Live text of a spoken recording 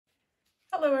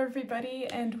Hello everybody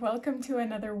and welcome to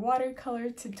another watercolor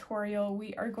tutorial.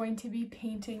 We are going to be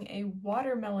painting a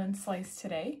watermelon slice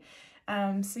today.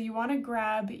 So you want to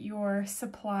grab your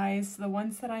supplies. The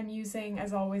ones that I'm using,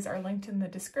 as always, are linked in the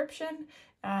description.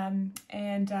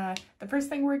 The first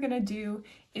thing we're going to do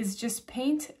is just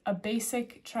paint a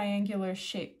basic triangular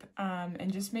shape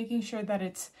and just making sure that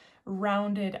it's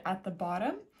rounded at the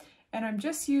bottom. And I'm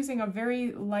just using a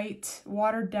very light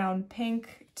watered down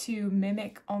pink to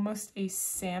mimic almost a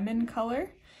salmon color.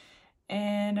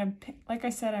 And like I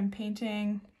said, I'm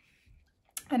painting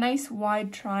a nice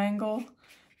wide triangle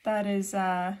that is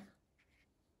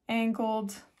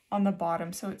angled on the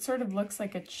bottom. So it sort of looks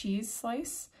like a cheese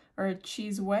slice or a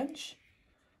cheese wedge,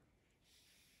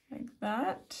 like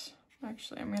that.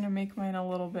 Actually, I'm going to make mine a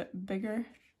little bit bigger.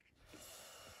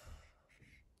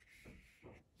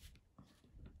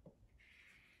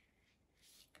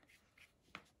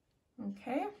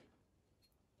 Okay,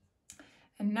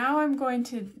 and now I'm going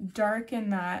to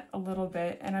darken that a little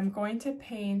bit, and I'm going to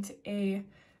paint a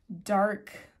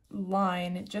dark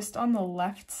line just on the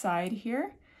left side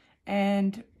here.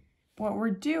 And what we're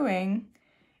doing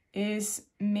is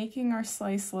making our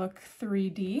slice look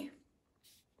 3D.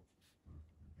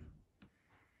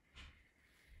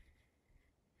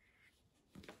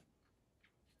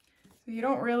 So you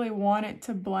don't really want it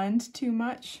to blend too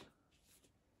much.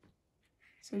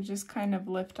 So just kind of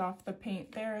lift off the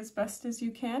paint there as best as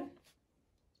you can.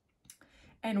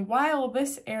 And while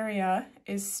this area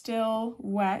is still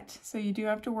wet, so you do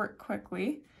have to work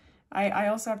quickly. I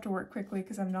also have to work quickly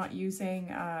because I'm not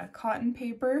using cotton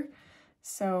paper.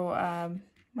 So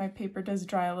my paper does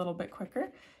dry a little bit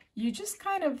quicker. You just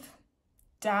kind of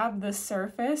dab the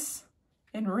surface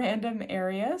in random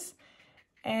areas,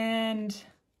 and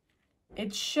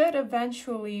it should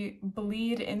eventually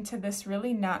bleed into this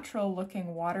really natural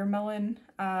looking watermelon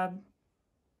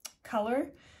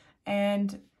color.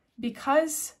 And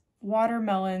because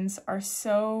watermelons are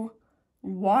so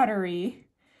watery,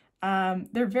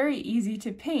 they're very easy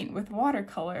to paint with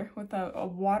watercolor, with a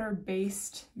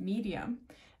water-based medium.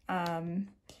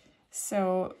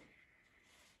 So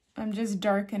I'm just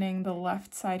darkening the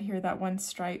left side here, that one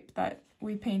stripe that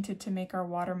we painted to make our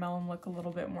watermelon look a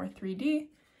little bit more 3D.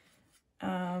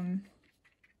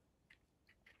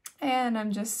 And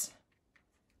I'm just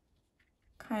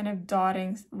kind of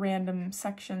dotting random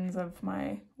sections of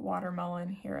my watermelon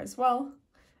here as well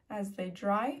as they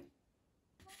dry.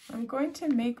 I'm going to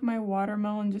make my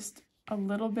watermelon just a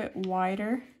little bit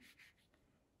wider.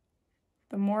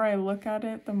 The more I look at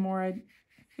it, the more I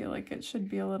feel like it should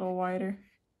be a little wider.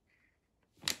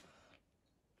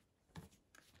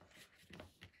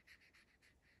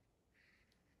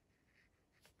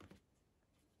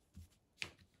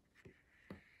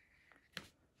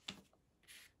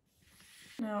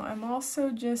 Now I'm also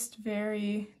just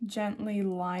very gently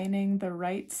lining the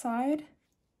right side.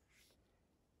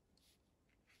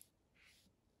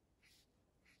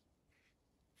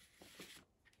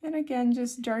 And again,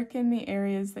 just darken the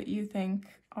areas that you think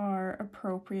are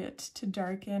appropriate to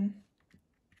darken.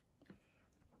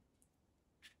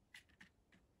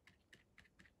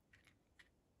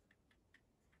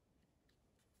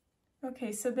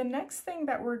 Okay, so the next thing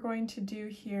that we're going to do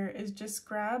here is just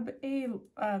grab a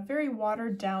very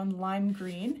watered down lime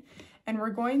green, and we're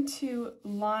going to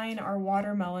line our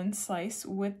watermelon slice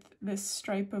with this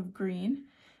stripe of green.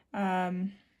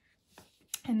 And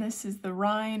this is the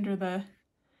rind, or the,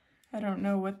 I don't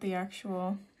know what the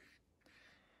actual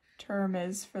term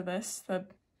is for this.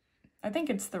 I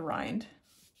think it's the rind.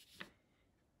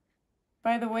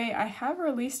 By the way, I have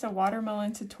released a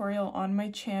watermelon tutorial on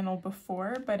my channel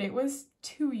before, but it was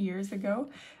 2 years ago.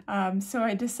 So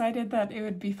I decided that it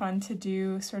would be fun to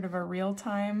do sort of a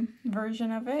real-time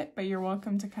version of it, but you're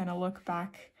welcome to kind of look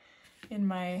back in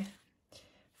my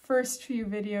first few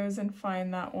videos and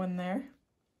find that one there.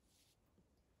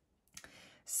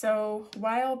 So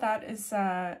while that is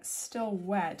still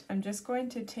wet, I'm just going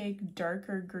to take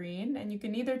darker green, and you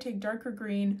can either take darker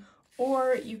green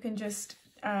or you can just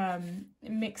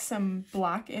mix some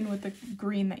black in with the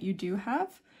green that you do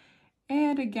have.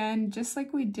 And again, just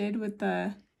like we did with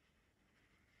the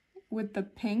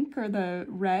pink or the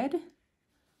red,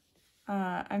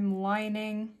 I'm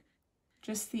lining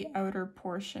just the outer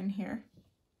portion here.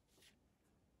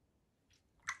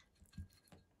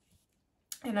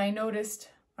 And I noticed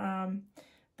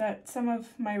that some of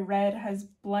my red has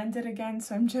blended again,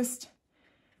 so I'm just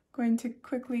going to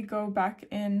quickly go back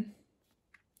in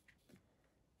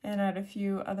and add a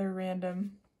few other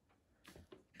random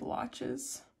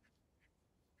blotches.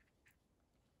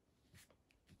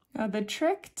 Now the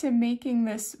trick to making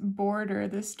this border,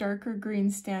 this darker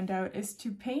green, stand out is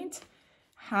to paint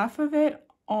half of it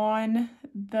on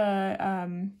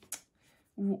the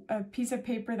a piece of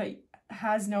paper that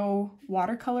has no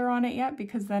watercolor on it yet,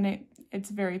 because then it's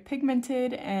very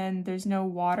pigmented and there's no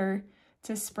water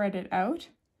to spread it out.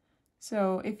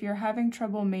 So if you're having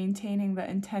trouble maintaining the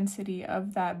intensity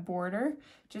of that border,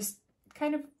 just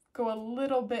kind of go a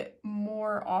little bit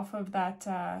more off of that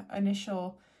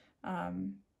initial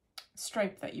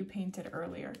stripe that you painted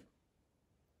earlier.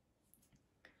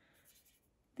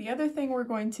 The other thing we're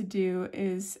going to do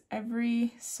is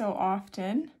every so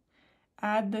often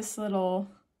add this little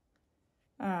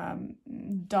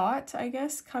dot, I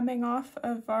guess, coming off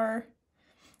of our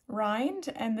rind,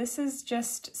 and this is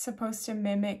just supposed to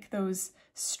mimic those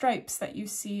stripes that you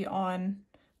see on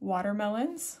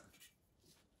watermelons.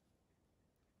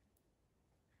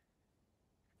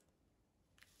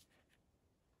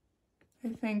 I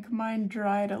think mine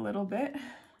dried a little bit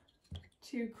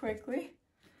too quickly,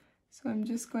 so I'm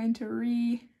just going to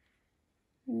re-wet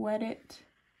it.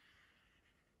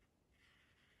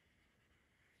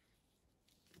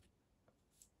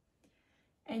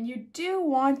 And you do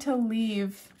want to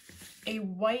leave a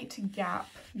white gap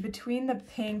between the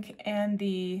pink and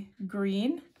the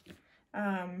green.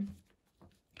 And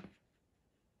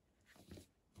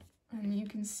you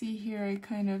can see here I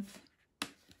kind of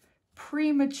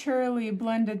prematurely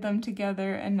blended them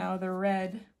together, and now the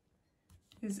red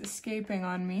is escaping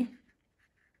on me.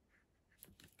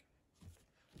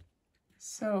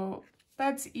 So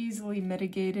that's easily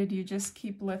mitigated. You just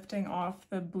keep lifting off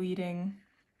the bleeding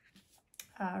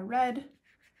red.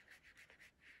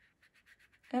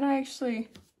 And I actually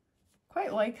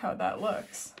quite like how that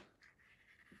looks.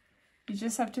 You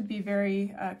just have to be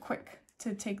very quick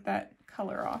to take that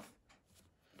color off.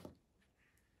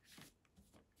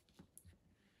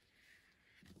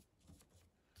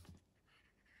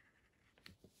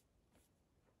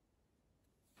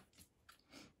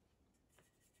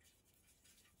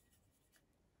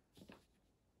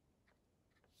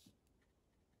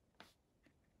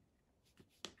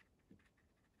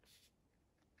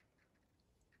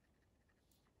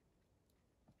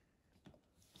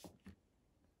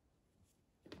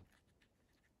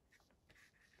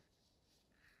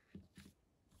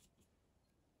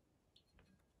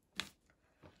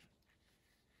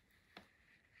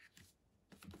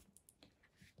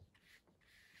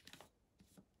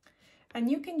 And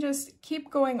you can just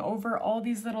keep going over all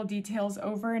these little details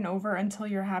over and over until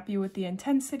you're happy with the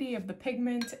intensity of the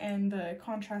pigment and the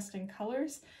contrasting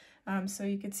colors. So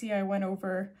you can see I went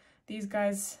over these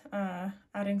guys,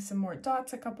 adding some more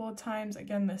dots a couple of times.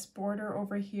 Again, this border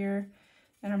over here.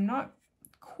 And I'm not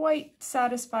quite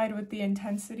satisfied with the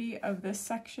intensity of this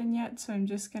section yet, so I'm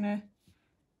just gonna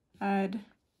add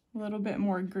a little bit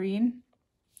more green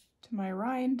to my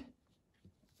rind.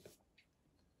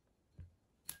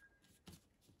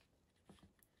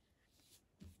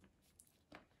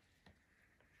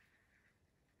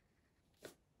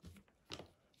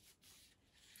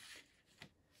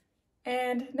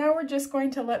 And now we're just going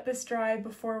to let this dry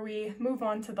before we move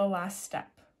on to the last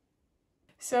step.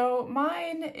 So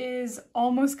mine is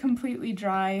almost completely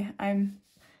dry. I'm,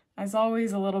 as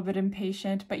always, a little bit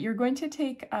impatient, but you're going to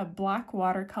take a black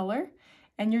watercolor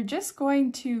and you're just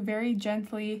going to very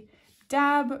gently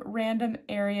dab random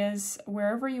areas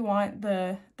wherever you want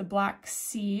the black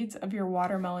seeds of your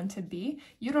watermelon to be.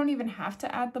 You don't even have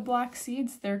to add the black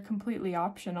seeds, they're completely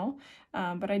optional,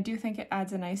 but I do think it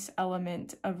adds a nice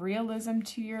element of realism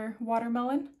to your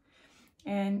watermelon.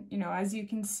 And, you know, as you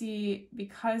can see,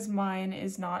 because mine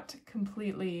is not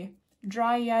completely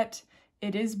dry yet,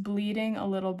 it is bleeding a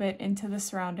little bit into the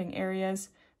surrounding areas,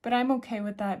 but I'm okay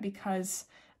with that because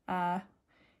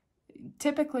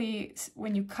typically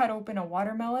when you cut open a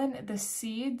watermelon, the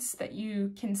seeds that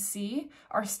you can see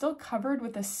are still covered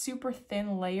with a super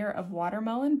thin layer of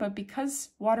watermelon, but because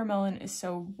watermelon is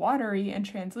so watery and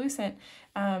translucent,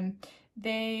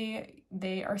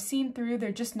 they are seen through.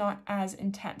 They're just not as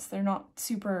intense. They're not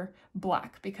super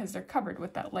black because they're covered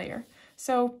with that layer.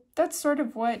 So that's sort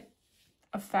of what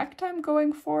effect I'm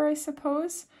going for, I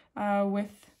suppose,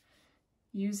 with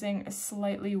using a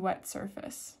slightly wet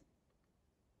surface.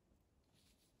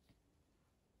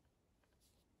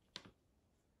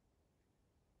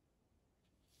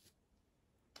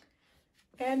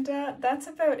 And that's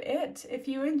about it. If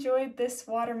you enjoyed this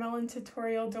watermelon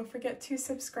tutorial, don't forget to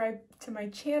subscribe to my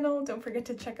channel. Don't forget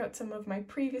to check out some of my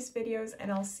previous videos,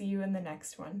 and I'll see you in the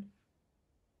next one.